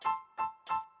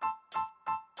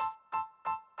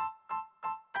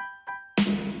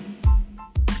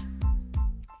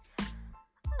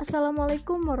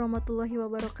Assalamualaikum warahmatullahi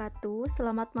wabarakatuh.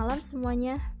 Selamat malam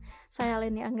semuanya. Saya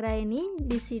Leni Anggraeni.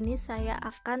 Di sini saya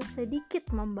akan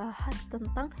sedikit membahas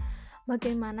tentang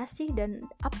bagaimana sih dan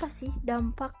apa sih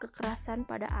dampak kekerasan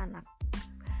pada anak.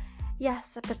 Ya,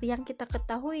 seperti yang kita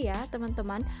ketahui ya,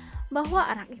 teman-teman, bahwa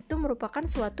anak itu merupakan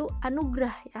suatu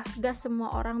anugerah ya. Gak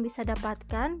semua orang bisa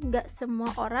dapatkan, gak semua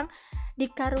orang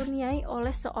dikaruniai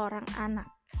oleh seorang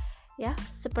anak. Ya,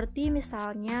 seperti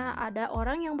misalnya ada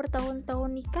orang yang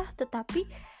bertahun-tahun nikah tetapi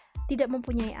tidak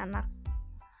mempunyai anak.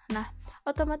 Nah,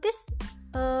 otomatis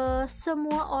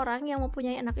semua orang yang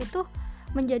mempunyai anak itu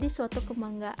menjadi suatu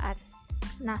kebanggaan.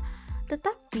 Nah,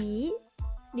 tetapi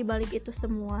di balik itu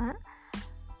semua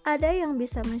ada yang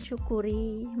bisa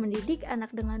mensyukuri, mendidik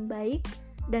anak dengan baik,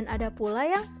 dan ada pula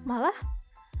yang malah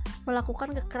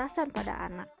melakukan kekerasan pada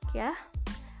anak ya.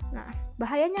 Nah,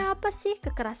 bahayanya apa sih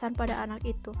kekerasan pada anak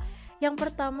itu? Yang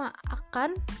pertama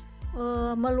akan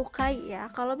melukai ya.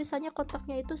 Kalau misalnya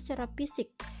kontaknya itu secara fisik,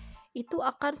 itu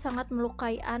akan sangat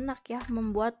melukai anak ya,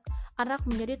 membuat anak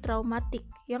menjadi traumatik.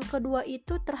 Yang kedua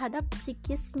itu terhadap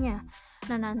psikisnya.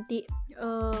 Nah, nanti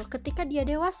ketika dia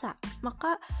dewasa,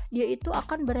 maka dia itu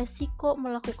akan beresiko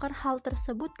melakukan hal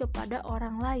tersebut kepada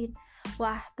orang lain.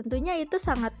 Wah, tentunya itu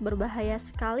sangat berbahaya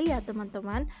sekali ya,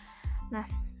 teman-teman. Nah,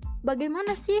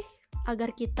 bagaimana sih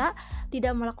agar kita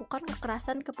tidak melakukan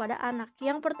kekerasan kepada anak?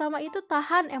 Yang pertama itu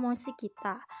tahan emosi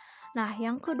kita. Nah,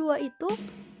 yang kedua itu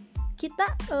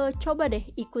kita coba deh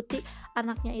ikuti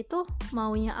anaknya itu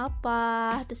maunya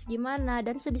apa, terus gimana,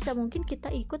 dan sebisa mungkin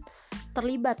kita ikut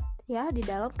terlibat ya di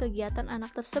dalam kegiatan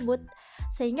anak tersebut,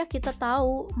 sehingga kita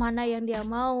tahu mana yang dia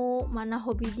mau, mana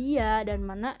hobi dia, dan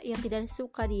mana yang tidak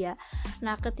suka dia.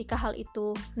 Nah, ketika hal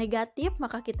itu negatif,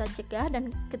 maka kita cegah, dan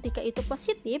ketika itu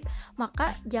positif, maka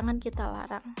jangan kita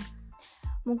larang.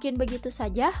 Mungkin begitu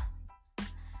saja.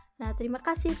 Nah, terima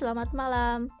kasih. Selamat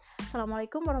malam.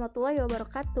 Assalamualaikum warahmatullahi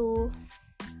wabarakatuh.